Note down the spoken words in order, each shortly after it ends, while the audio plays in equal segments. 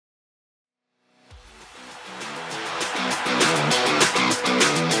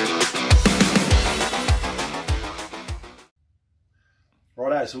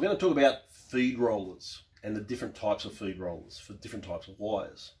Okay, so we're going to talk about feed rollers and the different types of feed rollers for different types of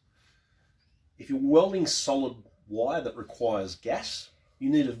wires. If you're welding solid wire that requires gas,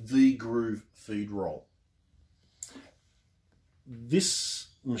 you need a V-groove feed roll. This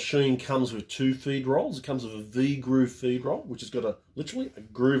machine comes with two feed rolls. It comes with a V-groove feed roll, which has got literally a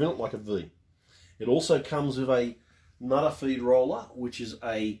groove in it like a V. It also comes with another feed roller, which is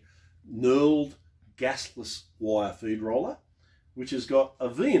a knurled gasless wire feed roller, which has got a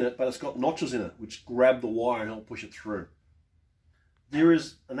V in it, but it's got notches in it, which grab the wire and help push it through.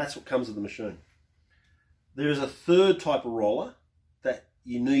 And that's what comes with the machine. There is a third type of roller that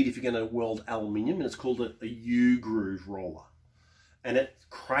you need if you're going to weld aluminium, and it's called a U-groove roller. And it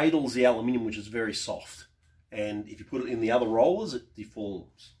cradles the aluminium, which is very soft. And if you put it in the other rollers, it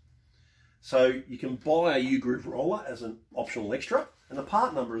deforms. So you can buy a U-groove roller as an optional extra, and the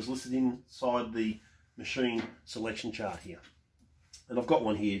part number is listed inside the machine selection chart here. And I've got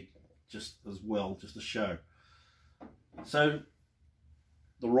one here just as well, just to show. So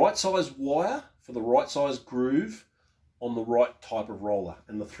the right size wire for the right size groove on the right type of roller.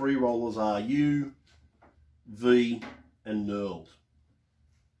 And the three rollers are U, V, and knurled.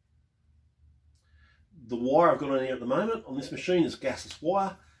 The wire I've got on here at the moment on this machine is gasless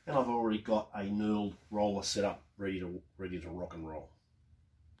wire, and I've already got a knurled roller set up ready to rock and roll.